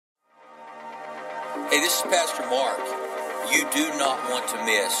Hey, this is Pastor Mark. You do not want to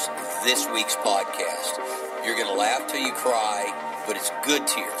miss this week's podcast. You're going to laugh till you cry, but it's good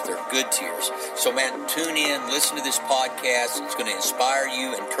tears. They're good tears. So, man, tune in, listen to this podcast. It's going to inspire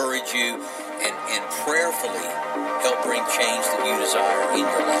you, encourage you, and prayerfully help bring change that you desire in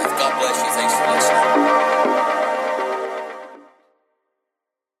your life. God bless you. Thanks for listening.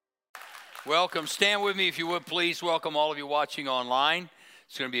 Welcome. Stand with me if you would, please. Welcome all of you watching online.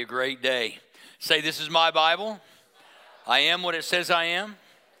 It's going to be a great day. Say, this is my Bible. I am what it says I am.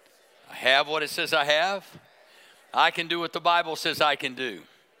 I have what it says I have. I can do what the Bible says I can do.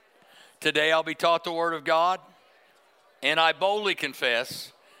 Today I'll be taught the Word of God, and I boldly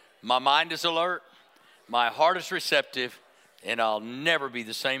confess my mind is alert, my heart is receptive, and I'll never be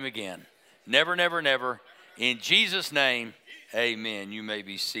the same again. Never, never, never. In Jesus' name, amen. You may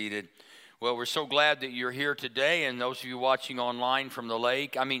be seated. Well, we're so glad that you're here today, and those of you watching online from the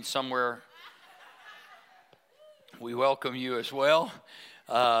lake, somewhere, we welcome you as well.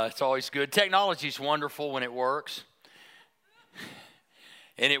 It's always good. Technology is wonderful when it works.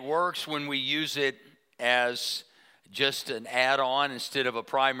 And it works when we use it as just an add-on instead of a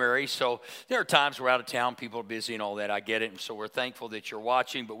primary. So there are times we're out of town, people are busy and all that. I get it. And so we're thankful that you're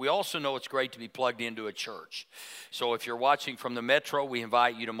watching. But we also know it's great to be plugged into a church. So if you're watching from the metro, we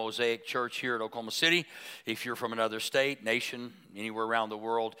invite you to Mosaic Church here at Oklahoma City. If you're from another state, nation, anywhere around the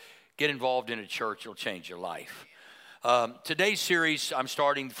world, get involved in a church. It'll change your life. Today's series, I'm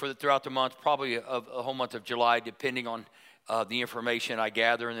starting throughout the month, probably a whole month of July, depending on the information I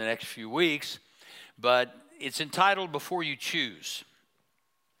gather in the next few weeks. But it's entitled Before You Choose.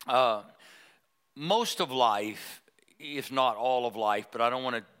 Most of life, if not all of life, but I don't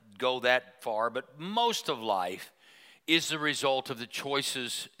want to go that far, but most of life is the result of the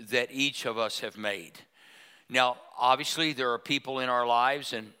choices that each of us have made. Now, obviously, there are people in our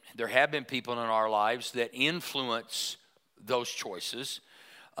lives, and there have been people in our lives that influence those choices.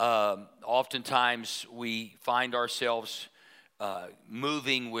 Oftentimes, we find ourselves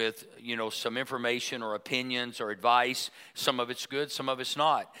moving with, some information or opinions or advice. Some of it's good, some of it's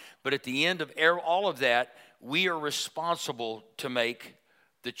not. But at the end of all of that, we are responsible to make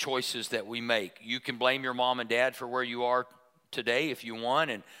the choices that we make. You can blame your mom and dad for where you are today if you want,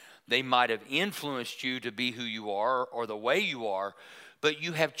 and they might have influenced you to be who you are or the way you are, but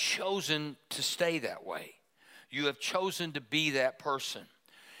you have chosen to stay that way. You have chosen to be that person.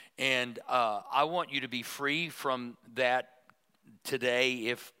 And I want you to be free from that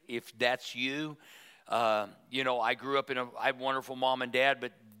today if that's you. I grew up I have wonderful mom and dad,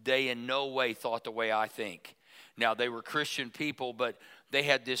 but they in no way thought the way I think. Now, they were Christian people, but they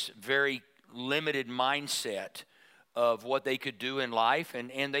had this very limited mindset of what they could do in life,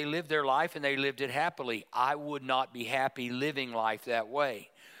 and they lived their life, and they lived it happily. I would not be happy living life that way.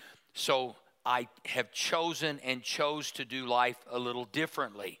 So I have chosen and chose to do life a little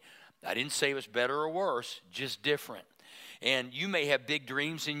differently. I didn't say it was better or worse, just different. And you may have big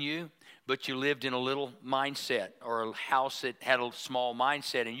dreams in you, but you lived in a little mindset or a house that had a small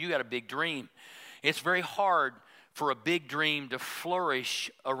mindset, and you got a big dream. It's very hard for a big dream to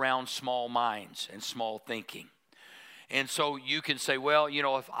flourish around small minds and small thinking. And so you can say, well,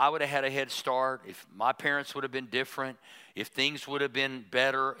 if I would have had a head start, if my parents would have been different, if things would have been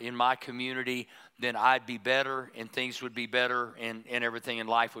better in my community, then I'd be better and things would be better and everything in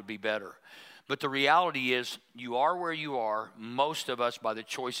life would be better. But the reality is you are where you are, most of us, by the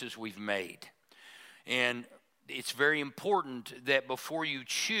choices we've made. And it's very important that before you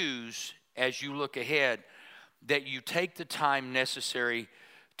choose, as you look ahead, that you take the time necessary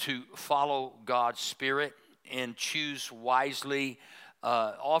to follow God's Spirit and choose wisely.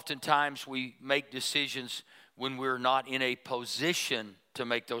 Oftentimes we make decisions when we're not in a position to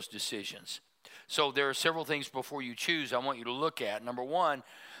make those decisions. So there are several things before you choose I want you to look at. Number one,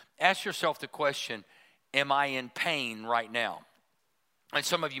 ask yourself the question, am I in pain right now? And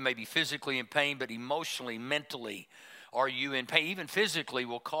some of you may be physically in pain, but emotionally, mentally, are you in pain? Even physically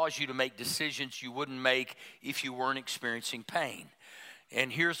will cause you to make decisions you wouldn't make if you weren't experiencing pain. And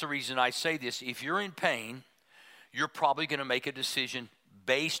here's the reason I say this. If you're in pain, you're probably going to make a decision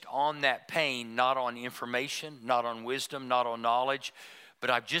based on that pain, not on information, not on wisdom, not on knowledge, but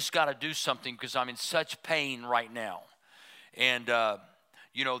I've just got to do something because I'm in such pain right now. And,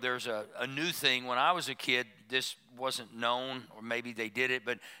 there's a new thing. When I was a kid, this wasn't known, or maybe they did it,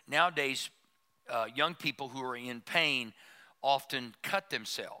 but nowadays, young people who are in pain often cut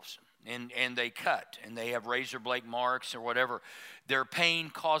themselves, and they cut, and they have razor blade marks or whatever. Their pain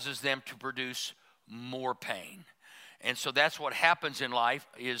causes them to produce more pain. And so that's what happens in life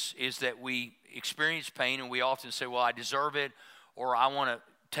is that we experience pain, and we often say, well, I deserve it, or I want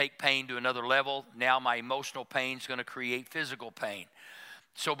to take pain to another level. Now my emotional pain is going to create physical pain.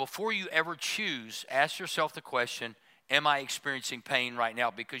 So before you ever choose, ask yourself the question, am I experiencing pain right now?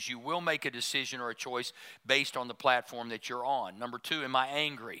 Because you will make a decision or a choice based on the platform that you're on. Number two, am I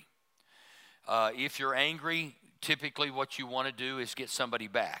angry? If you're angry, typically what you want to do is get somebody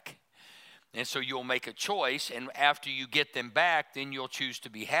back. And so you'll make a choice, and after you get them back, then you'll choose to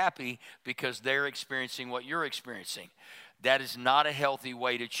be happy because they're experiencing what you're experiencing. That is not a healthy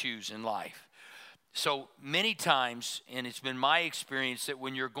way to choose in life. So many times, and it's been my experience, that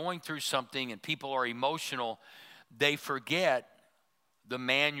when you're going through something and people are emotional, they forget the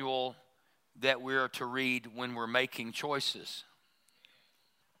manual that we're to read when we're making choices.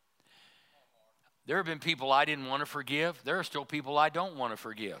 There have been people I didn't want to forgive. There are still people I don't want to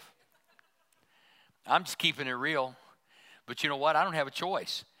forgive. I'm just keeping it real. But you know what? I don't have a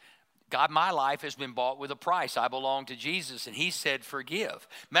choice. God, my life has been bought with a price. I belong to Jesus, and he said forgive.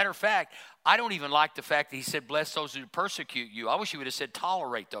 Matter of fact, I don't even like the fact that he said bless those who persecute you. I wish he would have said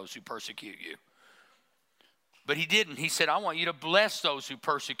tolerate those who persecute you. But he didn't. He said, I want you to bless those who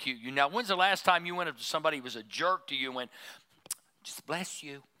persecute you. Now, when's the last time you went up to somebody who was a jerk to you and went, just bless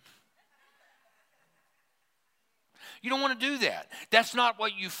you? You don't want to do that. That's not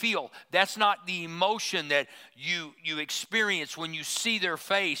what you feel. That's not the emotion that you experience when you see their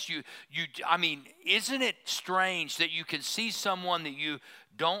face. I mean, isn't it strange that you can see someone that you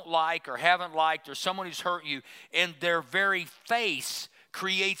don't like or haven't liked or someone who's hurt you, and their very face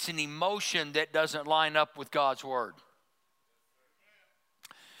creates an emotion that doesn't line up with God's word?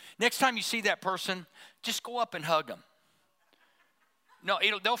 Next time you see that person, just go up and hug them. No,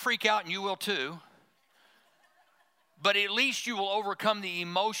 they'll freak out and you will too. But at least you will overcome the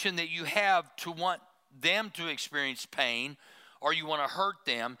emotion that you have to want them to experience pain or you want to hurt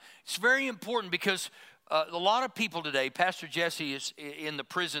them. It's very important because a lot of people today, Pastor Jesse is in the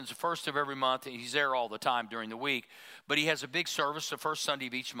prisons the first of every month. He's there all the time during the week. But he has a big service the first Sunday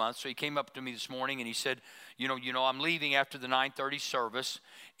of each month. So he came up to me this morning and he said, you know, I'm leaving after the 9:30 service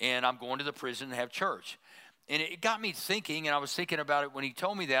and I'm going to the prison to have church. And it got me thinking, and I was thinking about it when he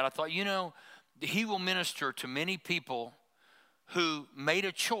told me that. I thought, you know, he will minister to many people who made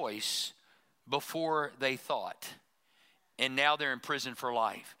a choice before they thought. And now they're in prison for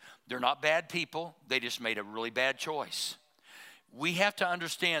life. They're not bad people. They just made a really bad choice. We have to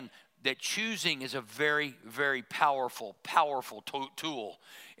understand that choosing is a very, very powerful tool,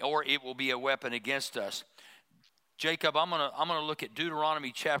 or it will be a weapon against us. Jacob, I'm gonna look at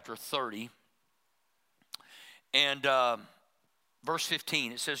Deuteronomy chapter 30 and verse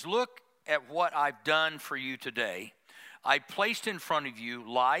 15. It says, look at what I've done for you today. I placed in front of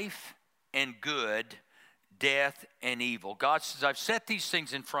you life and good, death and evil. God says, I've set these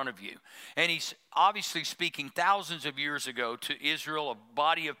things in front of you. And he's obviously speaking thousands of years ago to Israel, a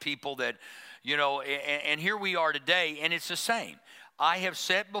body of people that, you know, and here we are today, and it's the same. I have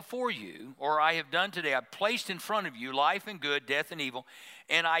set before you, or I have done today, I've placed in front of you life and good, death and evil,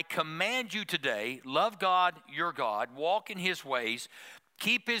 and I command you today, love God, your God, walk in his ways,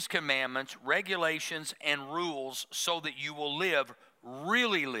 keep his commandments, regulations, and rules so that you will live,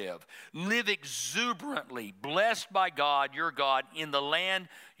 really live exuberantly, blessed by God, your God, in the land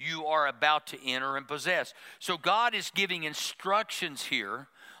you are about to enter and possess. So God is giving instructions here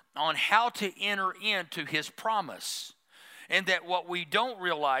on how to enter into his promise. And that what we don't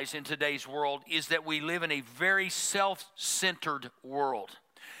realize in today's world is that we live in a very self-centered world.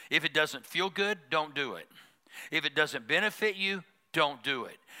 If it doesn't feel good, don't do it. If it doesn't benefit you, don't do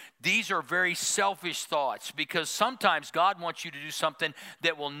it. These are very selfish thoughts because sometimes God wants you to do something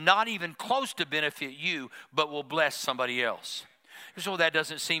that will not even close to benefit you, but will bless somebody else. So that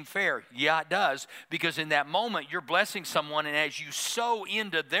doesn't seem fair. Yeah, it does, because in that moment you're blessing someone, and as you sow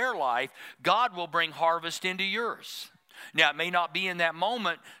into their life, God will bring harvest into yours. Now, it may not be in that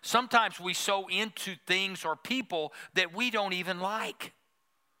moment. Sometimes we sow into things or people that we don't even like.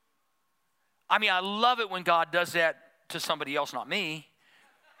 I mean, I love it when God does that to somebody else, not me.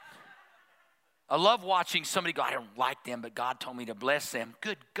 I love watching somebody go, I don't like them, but God told me to bless them.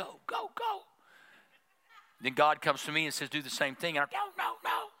 Good, go. Then God comes to me and says, do the same thing. And I'm,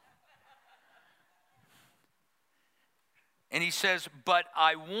 no. And he says, but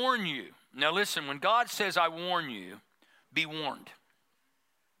I warn you. Now listen, when God says I warn you, be warned.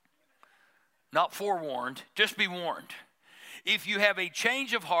 Not forewarned, just be warned. If you have a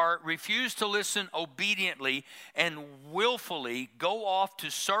change of heart, refuse to listen obediently, and willfully go off to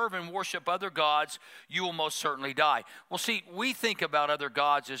serve and worship other gods, you will most certainly die. Well, see, we think about other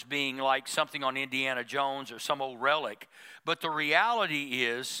gods as being like something on Indiana Jones or some old relic. But the reality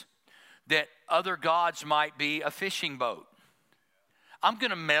is that other gods might be a fishing boat. I'm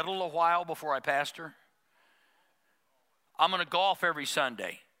going to meddle a while before I pastor. I'm going to golf every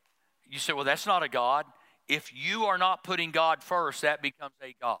Sunday. You say, well, that's not a God. If you are not putting God first, that becomes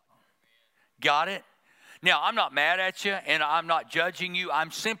a God. Got it? Now, I'm not mad at you, and I'm not judging you.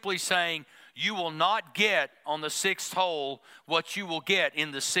 I'm simply saying you will not get on the 6th hole what you will get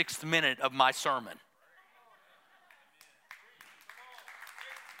in the 6th minute of my sermon.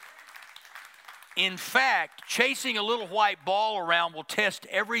 In fact, chasing a little white ball around will test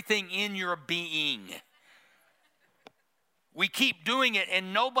everything in your being. We keep doing it,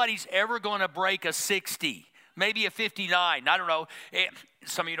 and nobody's ever going to break a 60, maybe a 59. I don't know.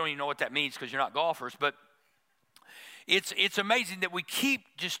 Some of you don't even know what that means because you're not golfers, but it's amazing that we keep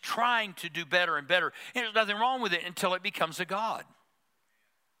just trying to do better and better. And there's nothing wrong with it until it becomes a God.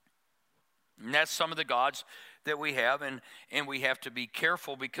 And that's some of the gods that we have, and we have to be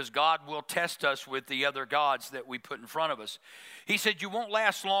careful because God will test us with the other gods that we put in front of us. He said, you won't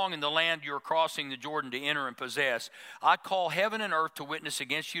last long in the land you're crossing the Jordan to enter and possess. I call heaven and earth to witness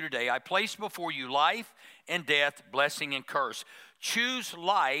against you today. I place before you life and death, blessing and curse. Choose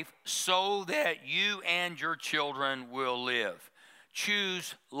life so that you and your children will live.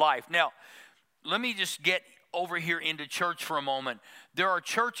 Choose life. Now, let me just get over here into church for a moment. There are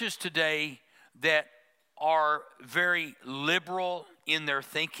churches today that are very liberal in their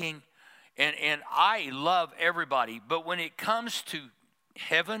thinking, and I love everybody, but when it comes to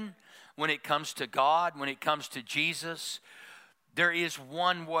heaven, when it comes to God, when it comes to Jesus, there is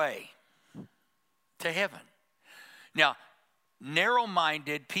one way to heaven. Now,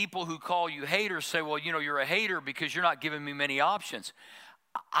 narrow-minded people who call you haters say, well, you know, you're a hater because you're not giving me many options.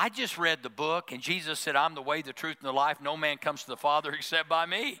 I just read the book, and Jesus said, I'm the way, the truth, and the life. No man comes to the Father except by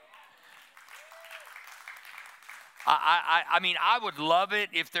me. I mean, I would love it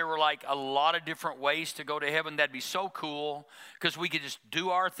if there were like a lot of different ways to go to heaven. That'd be so cool because we could just do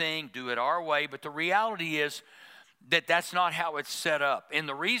our thing, do it our way. But the reality is that that's not how it's set up. And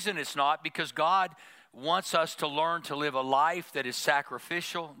the reason it's not because God wants us to learn to live a life that is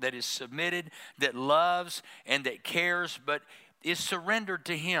sacrificial, that is submitted, that loves and that cares, but is surrendered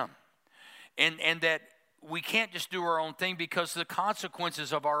to Him. And that we can't just do our own thing because the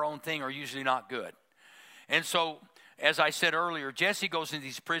consequences of our own thing are usually not good. And so, as I said earlier, Jesse goes into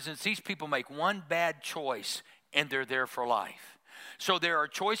these prisons. These people make one bad choice, and they're there for life. So there are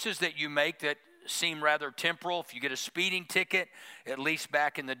choices that you make that seem rather temporal. If you get a speeding ticket, at least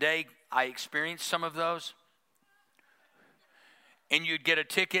back in the day, I experienced some of those. And you'd get a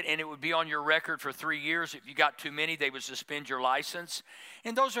ticket, and it would be on your record for 3 years. If you got too many, they would suspend your license.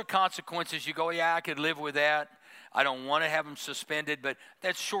 And those are consequences. You go, yeah, I could live with that. I don't want to have them suspended, but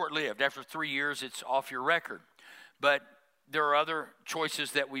that's short-lived. After 3 years, it's off your record. But there are other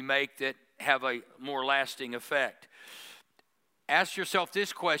choices that we make that have a more lasting effect. Ask yourself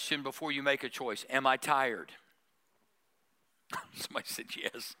this question before you make a choice. Am I tired? Somebody said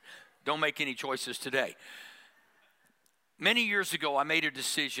yes. Don't make any choices today. Many years ago, I made a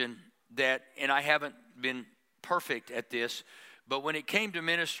decision that, and I haven't been perfect at this, but when it came to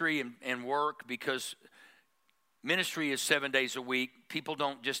ministry and work, because ministry is 7 days a week, people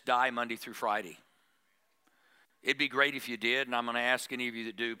don't just die Monday through Friday. It'd be great if you did, and I'm going to ask any of you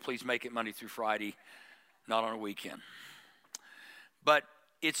that do, please make it Monday through Friday, not on a weekend. But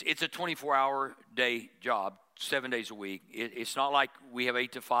it's a 24-hour day job, 7 days a week. It's not like we have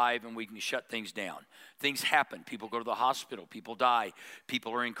 8 to 5 and we can shut things down. Things happen. People go to the hospital. People die.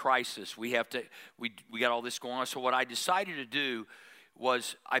 People are in crisis. We got all this going on. So what I decided to do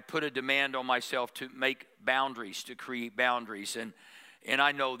was I put a demand on myself to make boundaries, to create boundaries. And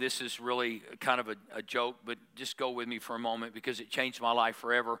I know this is really kind of a joke, but just go with me for a moment because it changed my life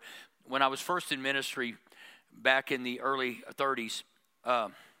forever. When I was first in ministry back in the early 30s,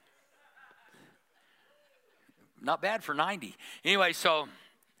 not bad for 90. Anyway, so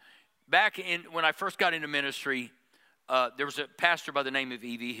when I first got into ministry, there was a pastor by the name of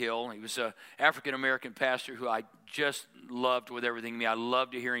E.V. Hill. He was an African-American pastor who I just loved with everything in me. I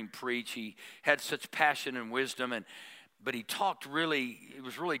loved to hear him preach. He had such passion and wisdom, but he talked it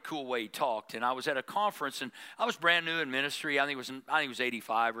was a really cool way he talked. And I was at a conference, and I was brand new in ministry. I think it was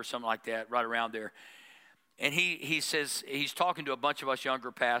 85 or something like that, right around there. And he says, he's talking to a bunch of us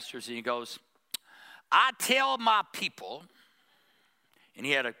younger pastors, and he goes, I tell my people, and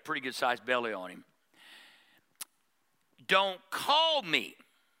he had a pretty good-sized belly on him, don't call me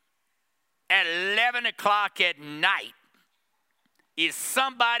at 11 o'clock at night if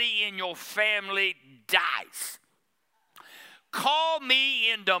somebody in your family dies. Call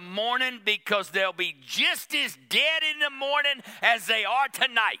me in the morning because they'll be just as dead in the morning as they are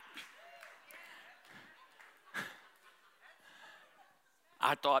tonight.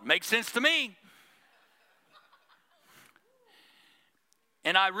 I thought, makes sense to me.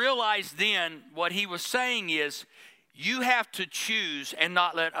 And I realized then what he was saying is, you have to choose and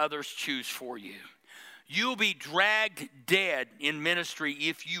not let others choose for you. You'll be dragged dead in ministry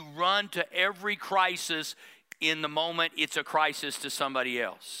if you run to every crisis in the moment it's a crisis to somebody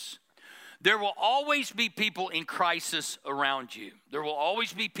else. There will always be people in crisis around you. There will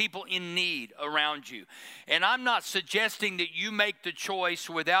always be people in need around you. And I'm not suggesting that you make the choice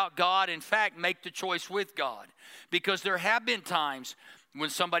without God. In fact, make the choice with God. Because there have been times when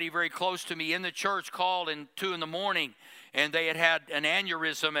somebody very close to me in the church called at 2 a.m. and they had an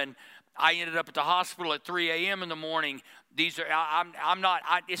aneurysm, and I ended up at the hospital at 3 a.m. in the morning.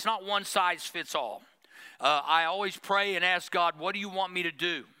 It's not one size fits all. I always pray and ask God, what do you want me to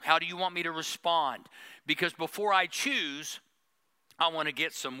do? How do you want me to respond? Because before I choose, I want to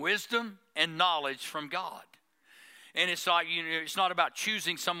get some wisdom and knowledge from God. And it's not about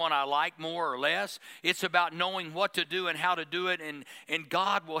choosing someone I like more or less. It's about knowing what to do and how to do it, and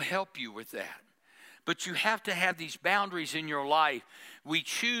God will help you with that. But you have to have these boundaries in your life. We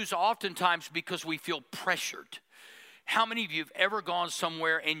choose oftentimes because we feel pressured. How many of you have ever gone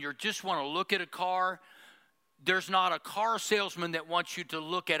somewhere and you just want to look at a car? There's not a car salesman that wants you to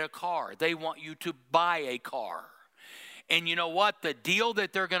look at a car. They want you to buy a car. And you know what? The deal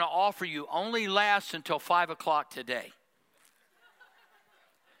that they're going to offer you only lasts until 5 o'clock today.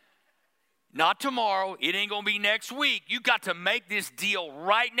 Not tomorrow. It ain't going to be next week. You got to make this deal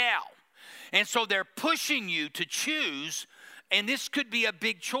right now. And so they're pushing you to choose, and this could be a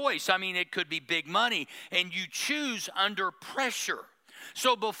big choice. I mean, it could be big money, and you choose under pressure.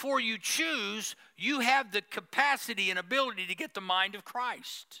 So before you choose, you have the capacity and ability to get the mind of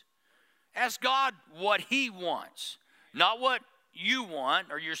Christ. Ask God what He wants, not what you want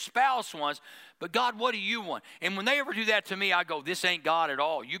or your spouse wants, but God, what do you want? And when they ever do that to me, I go, this ain't God at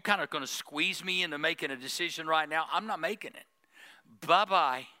all. You kind of going to squeeze me into making a decision right now. I'm not making it.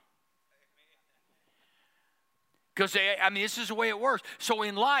 Bye-bye. Because, I mean, this is the way it works. So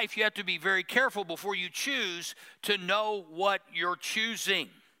in life, you have to be very careful before you choose to know what you're choosing.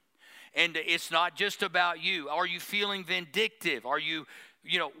 And it's not just about you. Are you feeling vindictive? Are you,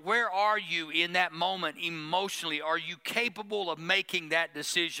 where are you in that moment emotionally? Are you capable of making that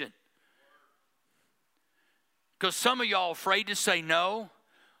decision? Because some of y'all are afraid to say no,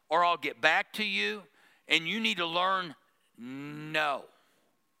 or I'll get back to you, and you need to learn no.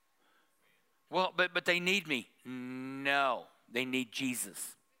 Well, but they need me. No, they need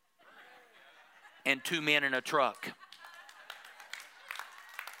Jesus. And 2 men in a truck.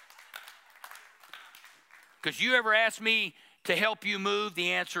 Because you ever ask me to help you move,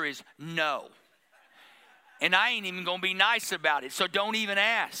 the answer is no. And I ain't even going to be nice about it, so don't even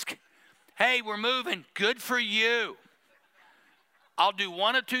ask. Hey, we're moving. Good for you. I'll do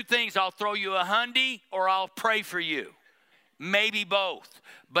one of two things. I'll throw you a hundy or I'll pray for you. Maybe both.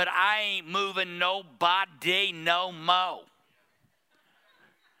 But I ain't moving nobody no more.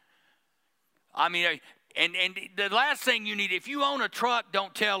 I mean, and the last thing you need, if you own a truck,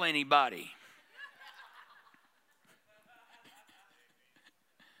 don't tell anybody.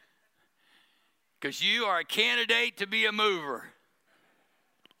 Because you are a candidate to be a mover.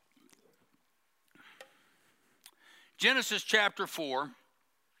 Genesis chapter 4,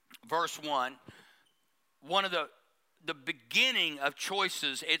 verse 1, one of the beginning of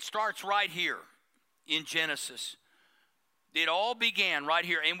choices, it starts right here in Genesis. It all began right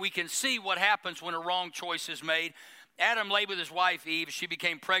here, and we can see what happens when a wrong choice is made. Adam lay with his wife Eve. She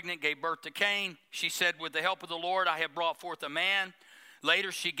became pregnant, gave birth to Cain. She said, with the help of the Lord, I have brought forth a man.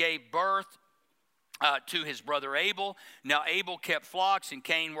 Later, she gave birth to his brother Abel. Now Abel kept flocks and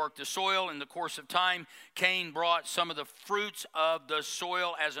Cain worked the soil. In the course of time, Cain brought some of the fruits of the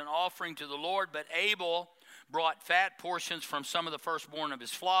soil as an offering to the Lord, but Abel brought fat portions from some of the firstborn of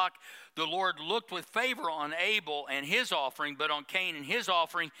his flock. The Lord looked with favor on Abel and his offering, but on Cain and his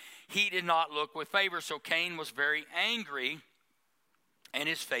offering he did not look with favor. So Cain was very angry and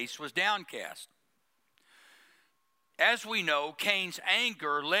his face was downcast. As we know, Cain's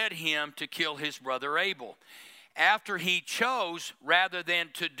anger led him to kill his brother Abel. After he chose, rather than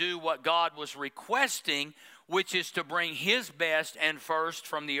to do what God was requesting, which is to bring his best and first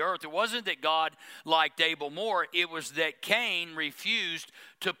from the earth. It wasn't that God liked Abel more. It was that Cain refused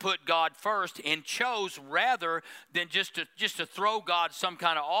to put God first and chose, rather than just to throw God some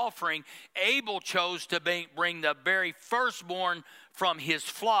kind of offering, Abel chose to bring the very firstborn from his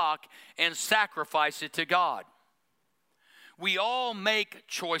flock and sacrifice it to God. We all make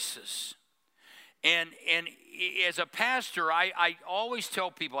choices. And as a pastor, I always tell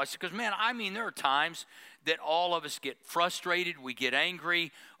people, I say, because man, I mean, there are times that all of us get frustrated, we get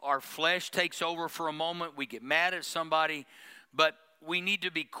angry, our flesh takes over for a moment, we get mad at somebody, but we need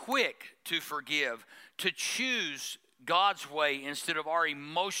to be quick to forgive, to choose God's way instead of our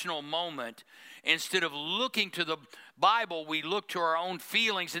emotional moment. Instead of looking to the Bible, we look to our own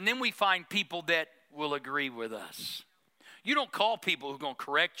feelings, and then we find people that will agree with us. You don't call people who are going to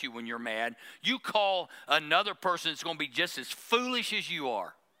correct you when you're mad. You call another person that's going to be just as foolish as you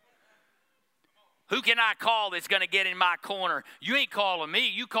are. Who can I call that's going to get in my corner? You ain't calling me.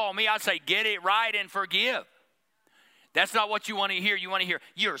 You call me, I say, get it right and forgive. That's not what you want to hear. You want to hear,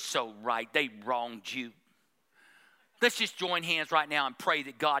 you're so right. They wronged you. Let's just join hands right now and pray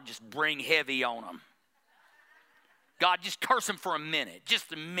that God just bring heavy on them. God, just curse them for a minute,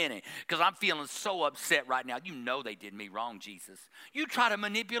 just a minute, because I'm feeling so upset right now. You know they did me wrong, Jesus. You try to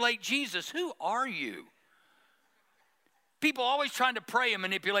manipulate Jesus. Who are you? People always trying to pray and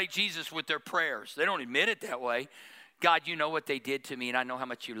manipulate Jesus with their prayers. They don't admit it that way. God, you know what they did to me, and I know how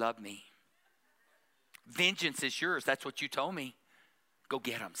much you love me. Vengeance is yours. That's what you told me. Go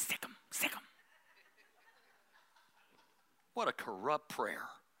get them. Stick them. Stick them. What a corrupt prayer.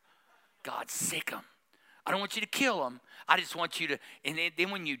 God, sick them. I don't want you to kill them. I just want you to, and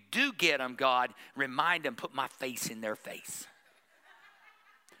then when you do get them, God, remind them, put my face in their face.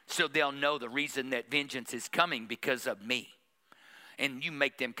 So they'll know the reason that vengeance is coming because of me. And you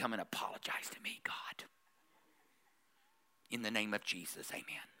make them come and apologize to me, God. In the name of Jesus, amen.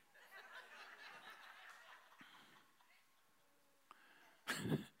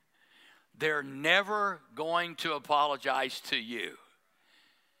 They're never going to apologize to you.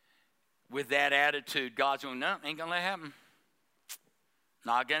 With that attitude, God's going, no, ain't going to let it happen.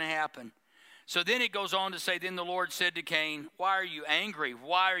 Not going to happen. So then it goes on to say, then the Lord said to Cain, why are you angry?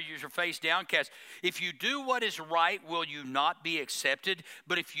 Why are your face downcast? If you do what is right, will you not be accepted?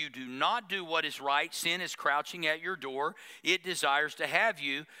 But if you do not do what is right, sin is crouching at your door. It desires to have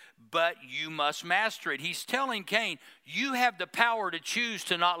you, but you must master it. He's telling Cain, you have the power to choose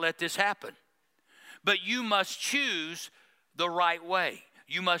to not let this happen. But you must choose the right way.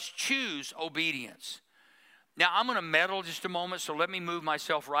 You must choose obedience. Now, I'm going to meddle just a moment, so let me move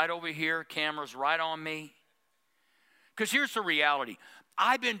myself right over here. Camera's right on me. Because here's the reality.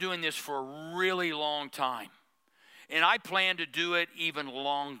 I've been doing this for a really long time, and I plan to do it even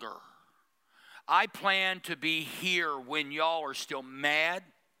longer. I plan to be here when y'all are still mad.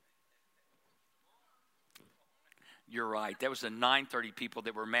 You're right. That was the 9:30 people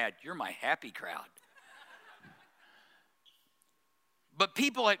that were mad. You're my happy crowd. But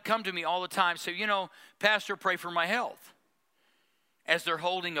people that come to me all the time say, you know, Pastor, pray for my health. As they're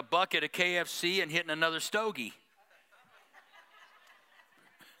holding a bucket of KFC and hitting another stogie.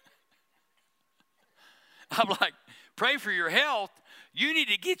 I'm like, pray for your health? You need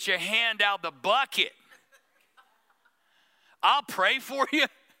to get your hand out the bucket. I'll pray for you,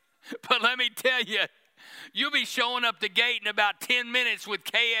 but let me tell you, you'll be showing up the gate in about 10 minutes with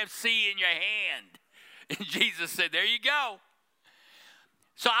KFC in your hand. And Jesus said, there you go.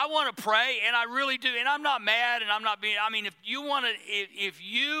 So I want to pray, and I really do, and I'm not mad, and I'm not being, I mean, if you want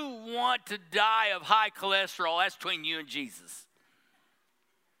to die of high cholesterol, that's between you and Jesus.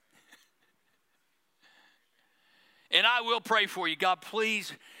 And I will pray for you. God,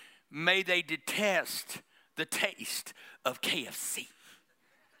 please, may they detest the taste of KFC.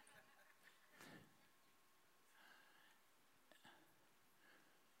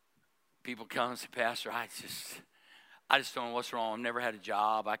 People come and say, Pastor, I just don't know what's wrong. I've never had a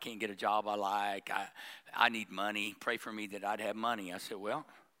job. I can't get a job I like. I need money. Pray for me that I'd have money. I said, well,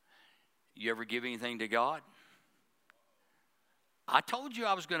 you ever give anything to God? I told you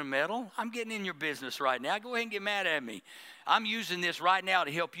I was going to meddle. I'm getting in your business right now. Go ahead and get mad at me. I'm using this right now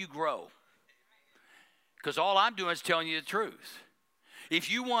to help you grow. Because all I'm doing is telling you the truth.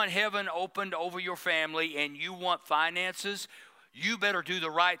 If you want heaven opened over your family and you want finances, you better do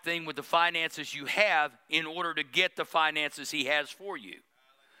the right thing with the finances you have in order to get the finances he has for you.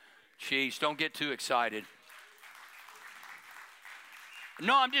 Jeez, don't get too excited.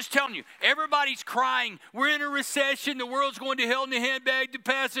 No, I'm just telling you, everybody's crying. We're in a recession. The world's going to hell in a handbag to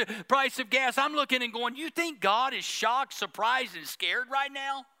pass the price of gas. I'm looking and going, you think God is shocked, surprised, and scared right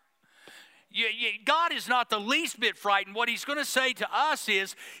now? God is not the least bit frightened. What he's going to say to us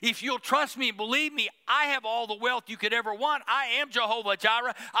is, if you'll trust me and believe me, I have all the wealth you could ever want. I am Jehovah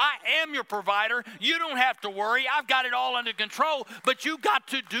Jireh. I am your provider. You don't have to worry. I've got it all under control, but you got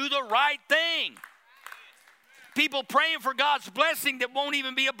to do the right thing. People praying for God's blessing that won't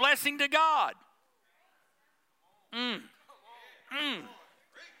even be a blessing to God.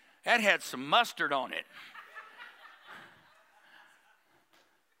 That had some mustard on it.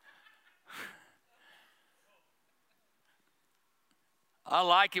 I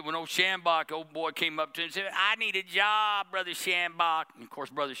like it when old Shambach, old boy, came up to him and said, I need a job, Brother Shambach. And, of course,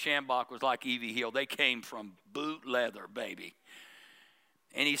 Brother Shambach was like Evie Hill. They came from boot leather, baby.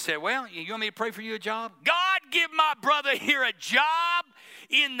 And he said, well, you want me to pray for you a job? God, give my brother here a job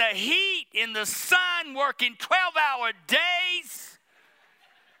in the heat, in the sun, working 12-hour days.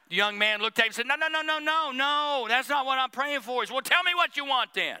 The young man looked at him and said, no, that's not what I'm praying for. He said, well, tell me what you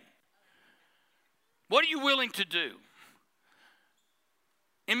want then. What are you willing to do?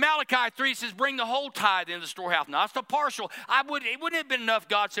 In Malachi 3, it says, bring the whole tithe in the storehouse. Now, that's the partial. It wouldn't have been enough.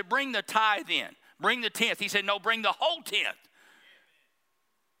 God said, bring the tithe in. Bring the tenth. He said, no, bring the whole tenth.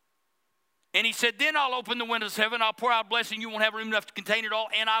 And he said, then I'll open the windows of heaven. I'll pour out a blessing. You won't have room enough to contain it all.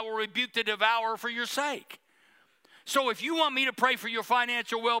 And I will rebuke the devourer for your sake. So if you want me to pray for your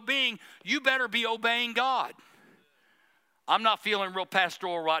financial well-being, you better be obeying God. I'm not feeling real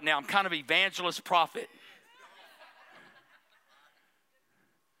pastoral right now. I'm kind of evangelist prophet.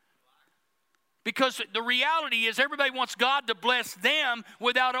 Because the reality is everybody wants God to bless them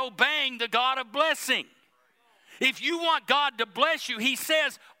without obeying the God of blessing. If you want God to bless you, he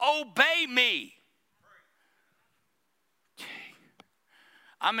says, obey me.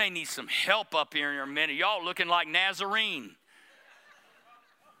 I may need some help up here in a minute. Y'all looking like Nazarene.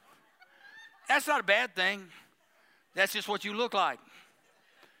 That's not a bad thing. That's just what you look like.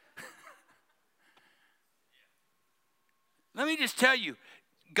 Let me just tell you,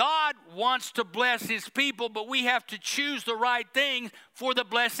 God wants to bless his people, but we have to choose the right things for the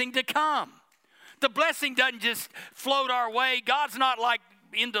blessing to come. The blessing doesn't just float our way. God's not like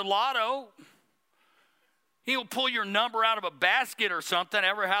into lotto. He'll pull your number out of a basket or something,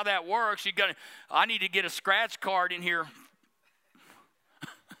 ever how that works. I need to get a scratch card in here.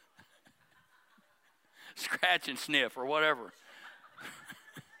 Scratch and sniff or whatever.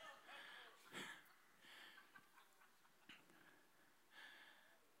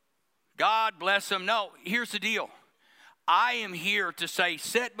 God bless them. No, here's the deal. I am here to say,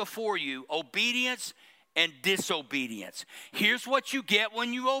 set before you obedience and disobedience. Here's what you get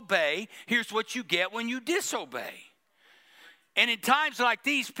when you obey. Here's what you get when you disobey. And in times like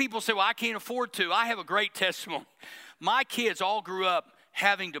these, people say, well, I can't afford to. I have a great testimony. My kids all grew up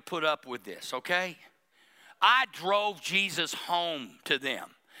having to put up with this, okay? I drove Jesus home to them.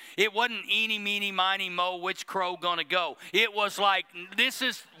 It wasn't eeny, meeny, miny, mo, which crow gonna go. It was like,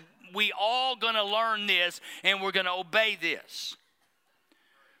 we all going to learn this, and we're going to obey this.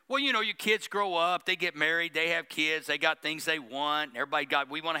 Well, you know, your kids grow up, they get married, they have kids, they got things they want.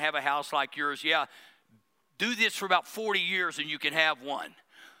 We want to have a house like yours. Yeah, do this for about 40 years, and you can have one.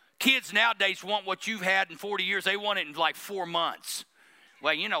 Kids nowadays want what you've had in 40 years. They want it in like 4 months.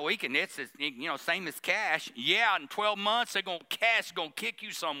 Well, you know, it's same as cash. Yeah, in 12 months, cash is going to kick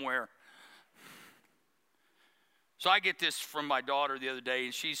you somewhere. So I get this from my daughter the other day,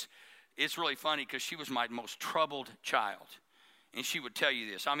 and it's really funny because she was my most troubled child. And she would tell you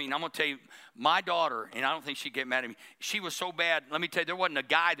this. I mean, I'm going to tell you, my daughter, and I don't think she'd get mad at me, she was so bad. Let me tell you, there wasn't a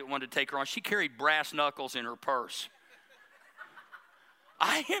guy that wanted to take her on. She carried brass knuckles in her purse.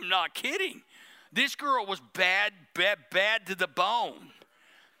 I am not kidding. This girl was bad to the bone.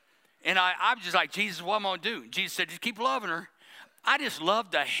 And I'm just like, Jesus, what am I going to do? Jesus said, just keep loving her. I just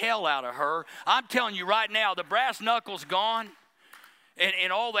loved the hell out of her. I'm telling you right now, the brass knuckles gone,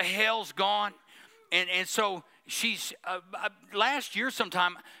 and all the hell's gone. And so she's, last year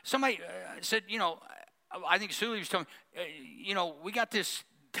sometime, somebody said, you know, I think Sully was telling me, you know, we got this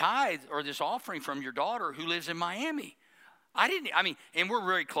tithe or this offering from your daughter who lives in Miami. And we're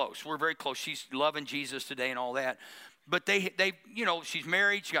very close. We're very close. She's loving Jesus today and all that. But they, you know, she's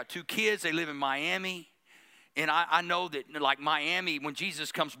married. She got 2 kids. They live in Miami. And I know that, like Miami, when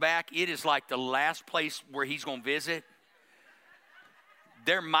Jesus comes back, it is like the last place where he's going to visit.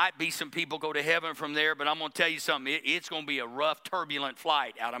 There might be some people go to heaven from there, but I'm going to tell you something. It's going to be a rough, turbulent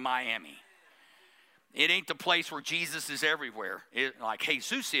flight out of Miami. It ain't the place where Jesus is everywhere. Like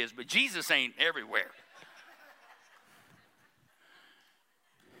Jesus is, but Jesus ain't everywhere.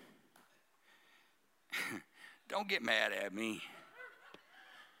 Don't get mad at me.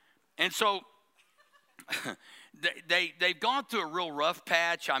 And so they've gone through a real rough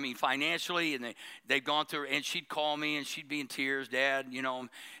patch, I mean, financially, and they've gone through, and she'd call me, and she'd be in tears, Dad, you know.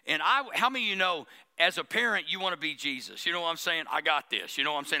 And how many of you know, as a parent, you want to be Jesus? You know what I'm saying? I got this. You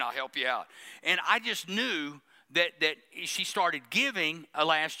know what I'm saying? I'll help you out. And I just knew that she started giving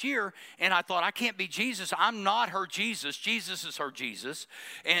last year, and I thought, I can't be Jesus. I'm not her Jesus. Jesus is her Jesus.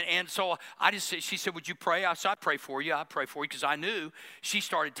 And so she said, would you pray? I said, I'd pray for you. I'd pray for you, because I knew she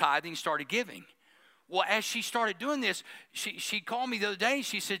started tithing, started giving. Well, as she started doing this, she called me the other day.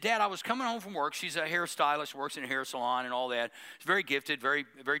 She said, Dad, I was coming home from work. She's a hairstylist, works in a hair salon and all that. She's very gifted, very,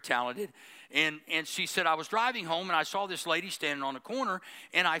 very talented. And she said, I was driving home, and I saw this lady standing on the corner,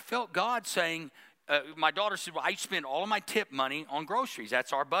 and I felt God saying, my daughter said, well, I spend all of my tip money on groceries.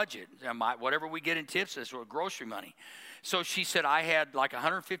 That's our budget. Whatever we get in tips, that's grocery money. So she said, I had like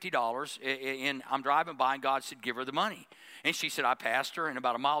 $150, and I'm driving by, and God said, give her the money. And she said, I passed her, and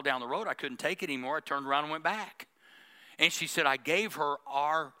about a mile down the road, I couldn't take it anymore. I turned around and went back. And she said, I gave her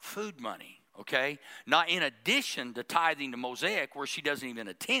our food money, okay? Not in addition to tithing to Mosaic, where she doesn't even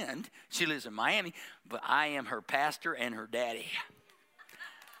attend. She lives in Miami, but I am her pastor and her daddy.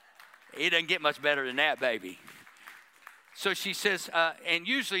 It doesn't get much better than that, baby. So she says, and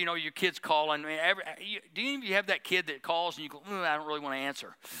usually, you know, your kids call, and do any of you have that kid that calls and you go, I don't really want to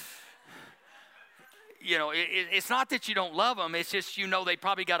answer? You know, it's not that you don't love them. It's just, you know, they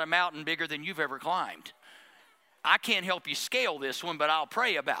probably got a mountain bigger than you've ever climbed. I can't help you scale this one, but I'll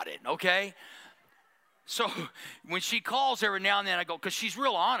pray about it, okay? So when she calls every now and then, I go, because she's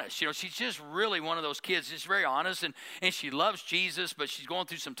real honest. You know, she's just really one of those kids, just very honest, and she loves Jesus, but she's going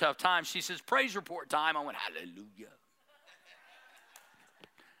through some tough times. She says, praise report time. I went, hallelujah.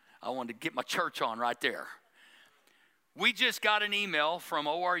 I wanted to get my church on right there. We just got an email from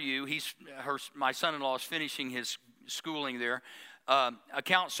ORU. My son-in-law is finishing his schooling there,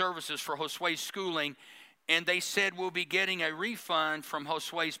 account services for Josue's schooling, and they said we'll be getting a refund from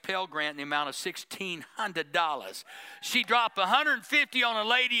Josue's Pell Grant in the amount of $1,600. She dropped $150 on a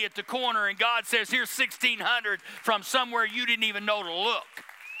lady at the corner, and God says, here's $1,600 from somewhere you didn't even know to look.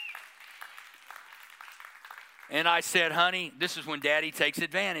 And I said, honey, this is when Daddy takes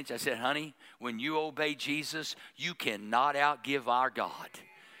advantage. I said, honey, when you obey Jesus, you cannot outgive our God.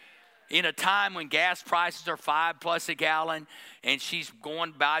 In a time when gas prices are $5+ a gallon, and she's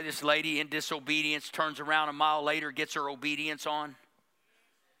going by this lady in disobedience, turns around a mile later, gets her obedience on,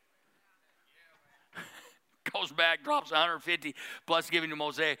 goes back, drops 150 plus giving to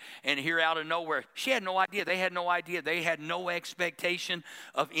Mosaic, and here out of nowhere, she had no idea. They had no idea. They had no expectation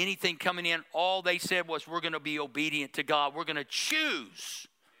of anything coming in. All they said was, we're going to be obedient to God. We're going to choose.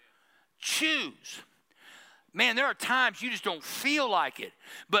 Man, there are times you just don't feel like it.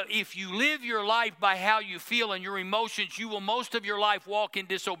 But if you live your life by how you feel and your emotions, you will most of your life walk in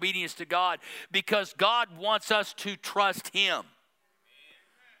disobedience to God, because God wants us to trust Him.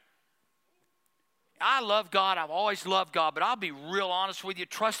 I love God. I've always loved God. But I'll be real honest with you.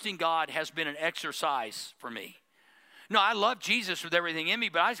 Trusting God has been an exercise for me. No, I love Jesus with everything in me,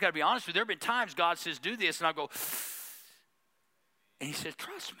 but I just got to be honest with you. There have been times God says, do this, and I go, and He says,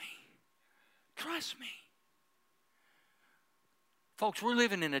 trust me. Trust me. Folks, we're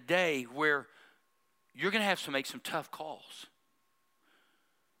living in a day where you're going to have to make some tough calls.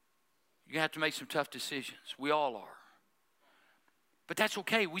 You're going to have to make some tough decisions. We all are. But that's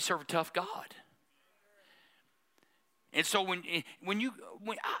okay. We serve a tough God. And so and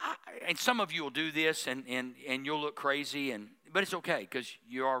some of you will do this, and you'll look crazy, but it's okay, because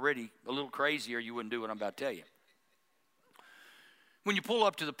you're already a little crazy, or you wouldn't do what I'm about to tell you. When you pull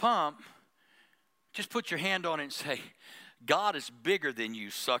up to the pump, just put your hand on it and say, God is bigger than you,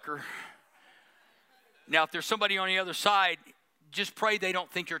 sucker. Now, if there's somebody on the other side, just pray they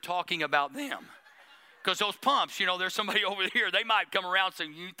don't think you're talking about them. Because those pumps, you know, there's somebody over here. They might come around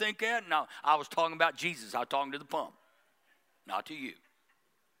saying, you think that? No, I was talking about Jesus. I was talking to the pump, not to you.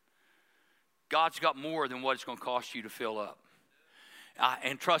 God's got more than what it's going to cost you to fill up.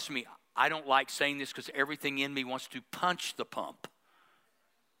 And trust me, I don't like saying this, because everything in me wants to punch the pump.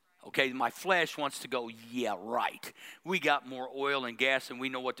 Okay, my flesh wants to go, yeah, right. We got more oil and gas than we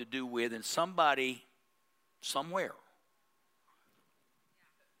know what to do with, and somebody, somewhere,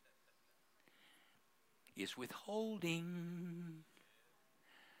 is withholding.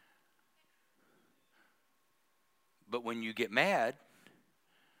 But when you get mad,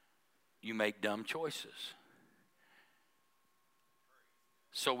 you make dumb choices.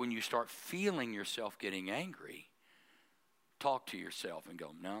 So when you start feeling yourself getting angry, talk to yourself and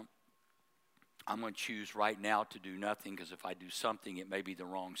go, no, I'm going to choose right now to do nothing, because if I do something, it may be the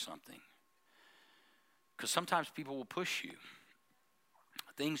wrong something. Because sometimes people will push you.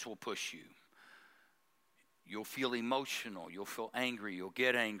 Things will push you. You'll feel emotional. You'll feel angry. You'll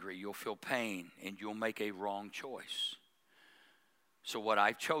get angry. You'll feel pain, and you'll make a wrong choice. So what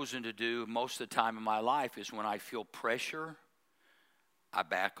I've chosen to do most of the time in my life is, when I feel pressure, I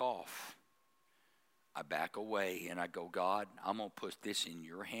back off. I back away, and I go, God, I'm going to put this in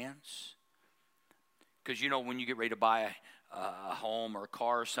your hands. Because, you know, when you get ready to buy a home or a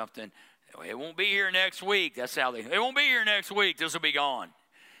car or something, it won't be here next week. That's how it won't be here next week. This will be gone.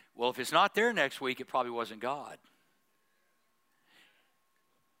 Well, if it's not there next week, it probably wasn't God.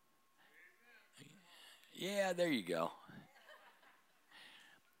 Yeah, there you go.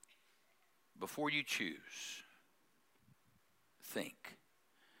 Before you choose, think.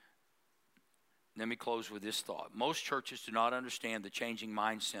 Let me close with this thought. Most churches do not understand the changing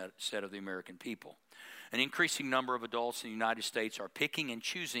mindset of the American people. An increasing number of adults in the United States are picking and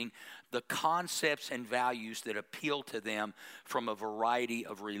choosing the concepts and values that appeal to them from a variety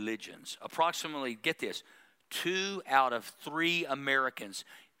of religions. Approximately, get this, 2 out of 3 Americans,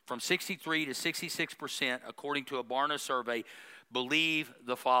 from 63 to 66%, according to a Barna survey, believe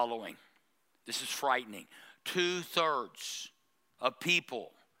the following. This is frightening. 2/3 of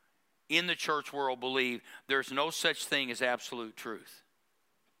people in the church world believe there's no such thing as absolute truth.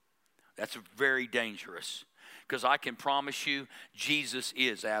 That's very dangerous, because I can promise you Jesus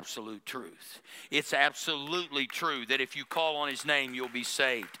is absolute truth. It's absolutely true that if you call on his name, you'll be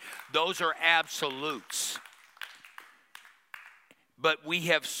saved. Those are absolutes. But we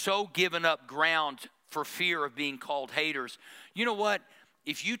have so given up ground for fear of being called haters. You know what?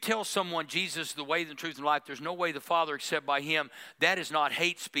 If you tell someone Jesus is the way, the truth, and life, there's no way to the Father except by him, that is not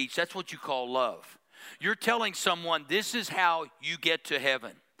hate speech. That's what you call love. You're telling someone this is how you get to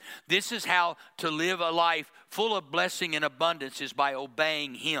heaven. This is how to live a life full of blessing and abundance, is by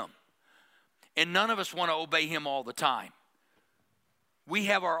obeying him. And none of us want to obey him all the time. We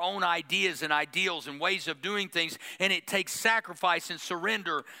have our own ideas and ideals and ways of doing things, and it takes sacrifice and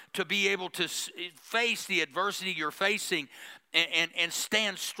surrender to be able to face the adversity you're facing and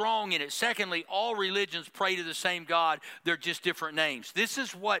stand strong in it. Secondly, all religions pray to the same God. They're just different names. This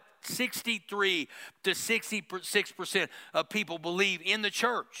is what 63 to 66% of people believe in the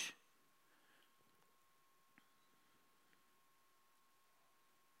church.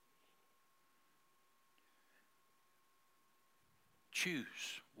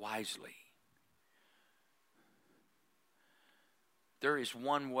 Choose wisely. There is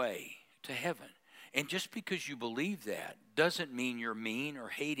one way to heaven. And just because you believe that doesn't mean you're mean or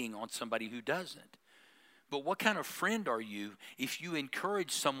hating on somebody who doesn't. But what kind of friend are you if you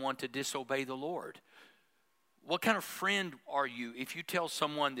encourage someone to disobey the Lord? What kind of friend are you if you tell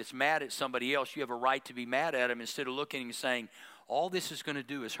someone that's mad at somebody else you have a right to be mad at them, instead of looking and saying, all this is going to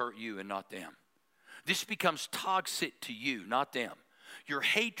do is hurt you and not them? This becomes toxic to you, not them. Your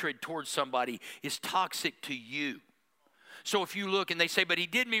hatred towards somebody is toxic to you. So if you look and they say, but he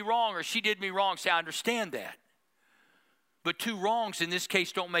did me wrong or she did me wrong, say, I understand that. But 2 wrongs in this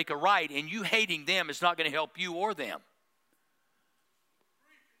case don't make a right, and you hating them is not going to help you or them.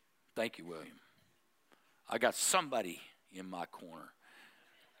 Thank you, William. I got somebody in my corner.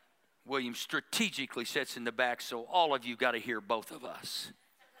 William strategically sits in the back, so all of you got to hear both of us.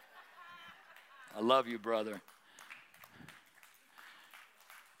 I love you, brother.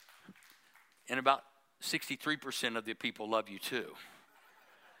 And about 63% of the people love you too.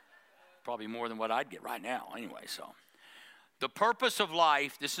 Probably more than what I'd get right now anyway. So the purpose of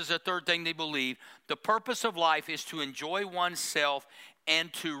life, this is a third thing they believe, the purpose of life is to enjoy oneself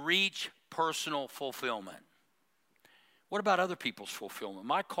and to reach personal fulfillment. What about other people's fulfillment?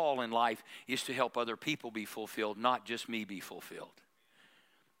 My call in life is to help other people be fulfilled, not just me be fulfilled.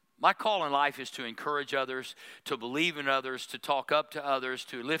 My call in life is to encourage others, to believe in others, to talk up to others,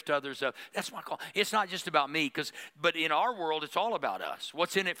 to lift others up. That's my call. It's not just about me, but in our world, it's all about us.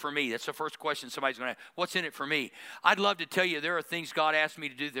 What's in it for me? That's the first question somebody's going to ask. What's in it for me? I'd love to tell you there are things God asked me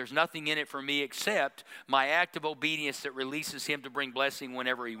to do. There's nothing in it for me except my act of obedience that releases him to bring blessing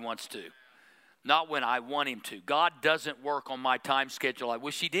whenever he wants to, not when I want him to. God doesn't work on my time schedule. I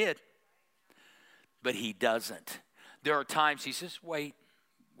wish he did, but he doesn't. There are times he says, wait.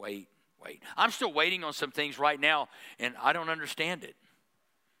 I'm still waiting on some things right now, and I don't understand it.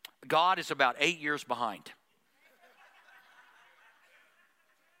 God is about 8 years behind.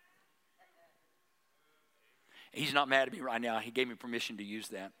 He's not mad at me right now. He gave me permission to use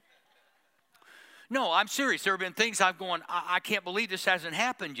that. No, I'm serious. There have been things I've gone, I can't believe this hasn't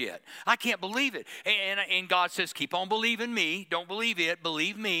happened yet. I can't believe it. And God says, keep on believing me. Don't believe it.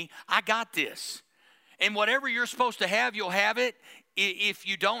 Believe me. I got this. And whatever you're supposed to have, you'll have it. If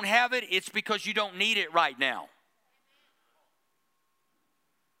you don't have it, it's because you don't need it right now.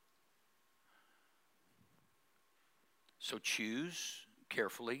 So choose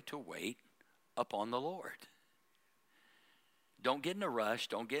carefully to wait upon the Lord. Don't get in a rush.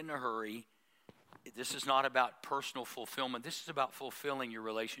 Don't get in a hurry. This is not about personal fulfillment. This is about fulfilling your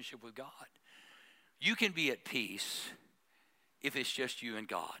relationship with God. You can be at peace if it's just you and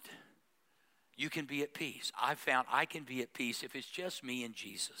God. You can be at peace. I've found I can be at peace if it's just me and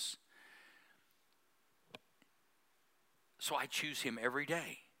Jesus. So I choose him every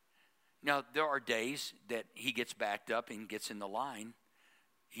day. Now, there are days that he gets backed up and gets in the line.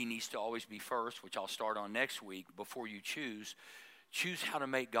 He needs to always be first, which I'll start on next week. Before you choose how to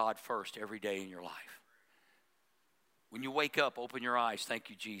make God first every day in your life. When you wake up, open your eyes. Thank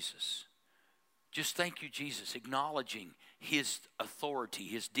you, Jesus. Just thank you, Jesus, acknowledging his authority,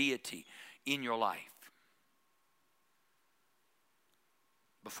 his deity in your life.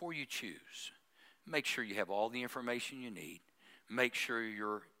 Before you choose, make sure you have all the information you need. Make sure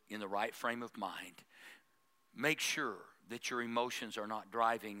you're in the right frame of mind. Make sure that your emotions are not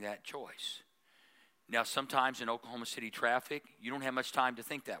driving that choice. Now, sometimes in Oklahoma City traffic, you don't have much time to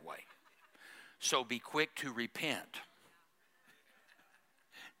think that way. So be quick to repent.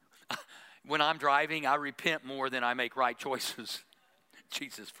 When I'm driving, I repent more than I make right choices.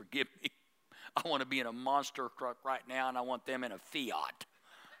 Jesus, forgive me. I want to be in a monster truck right now, and I want them in a Fiat.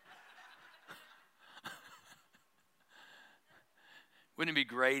 Wouldn't it be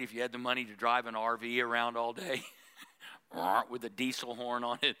great if you had the money to drive an RV around all day with a diesel horn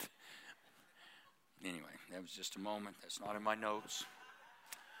on it? Anyway, that was just a moment. That's not in my notes.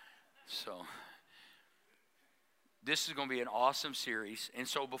 So, this is going to be an awesome series. And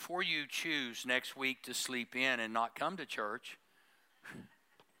so before you choose next week to sleep in and not come to church,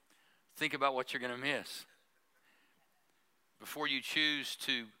 think about what you're going to miss. Before you choose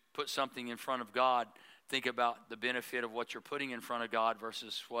to put something in front of God, think about the benefit of what you're putting in front of God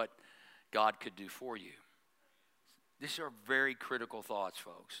versus what God could do for you. These are very critical thoughts,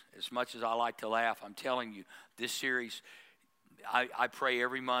 folks. As much as I like to laugh, I'm telling you, this series, I pray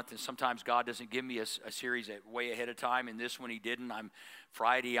every month, and sometimes God doesn't give me a series way ahead of time, and this one he didn't.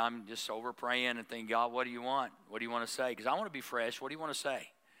 Friday, I'm just over praying and thinking, God, what do you want? What do you want to say? Because I want to be fresh. What do you want to say?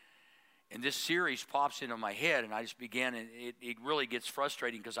 And this series pops into my head, and I just begin, and it really gets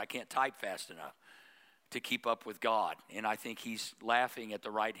frustrating because I can't type fast enough to keep up with God. And I think he's laughing at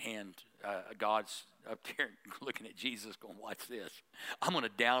the right hand. God's up here looking at Jesus going, watch this. I'm going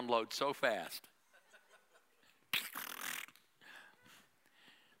to download so fast.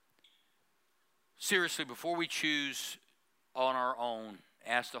 Seriously, before we choose on our own,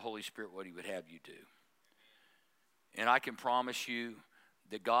 ask the Holy Spirit what he would have you do. And I can promise you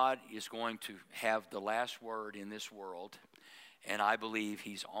that God is going to have the last word in this world. And I believe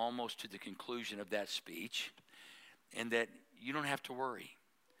he's almost to the conclusion of that speech. And that you don't have to worry.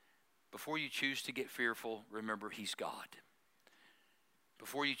 Before you choose to get fearful, remember he's God.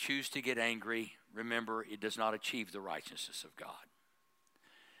 Before you choose to get angry, remember it does not achieve the righteousness of God.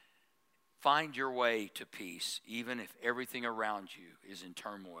 Find your way to peace, even if everything around you is in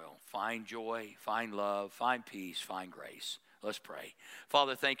turmoil. Find joy, find love, find peace, find grace. Let's pray.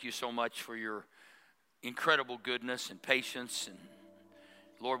 Father, thank you so much for your incredible goodness and patience. And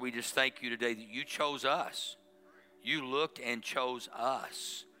Lord, we just thank you today that you chose us. You looked and chose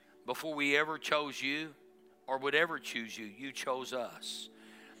us. Before we ever chose you or would ever choose you, you chose us.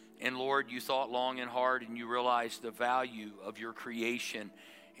 And Lord, you thought long and hard and you realized the value of your creation.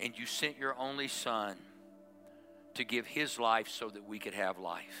 And you sent your only son to give his life so that we could have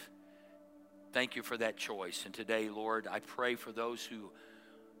life. Thank you for that choice. And today, Lord, I pray for those who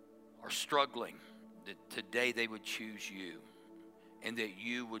are struggling, that today they would choose you. And that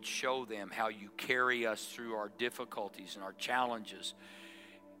you would show them how you carry us through our difficulties and our challenges.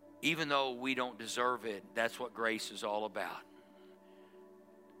 Even though we don't deserve it, that's what grace is all about.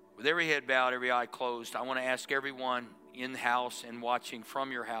 With every head bowed, every eye closed, I want to ask everyone in the house and watching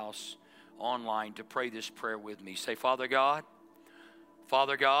from your house online to pray this prayer with me. Say, Father God,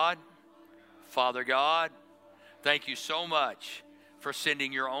 Father God, Father God, thank you so much for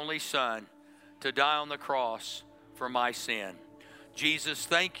sending your only son to die on the cross for my sin. Jesus,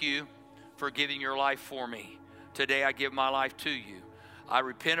 thank you for giving your life for me. Today I give my life to you. I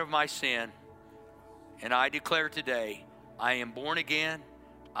repent of my sin, and I declare today I am born again,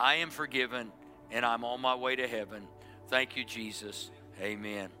 I am forgiven, and I'm on my way to heaven. Thank you, Jesus.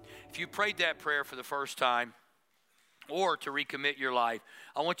 Amen. If you prayed that prayer for the first time or to recommit your life,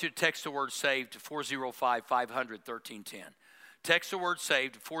 I want you to text the word SAVED to 405-500-1310. Text the word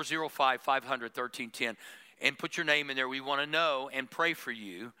SAVED to 405-500-1310 and put your name in there. We want to know and pray for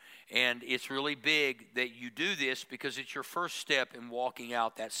you. And it's really big that you do this because it's your first step in walking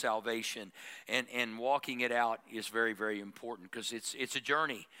out that salvation. And walking it out is very, very important because it's a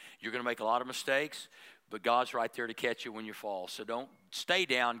journey. You're going to make a lot of mistakes. But God's right there to catch you when you fall. So don't stay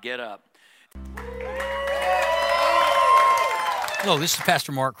down, get up. Hello, this is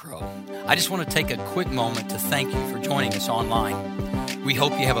Pastor Mark Crow. I just want to take a quick moment to thank you for joining us online. We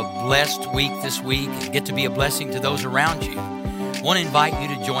hope you have a blessed week this week and get to be a blessing to those around you. I want to invite you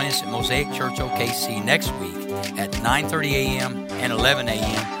to join us at Mosaic Church OKC next week at 9:30 a.m. and 11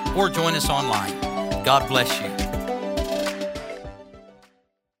 a.m. or join us online. God bless you.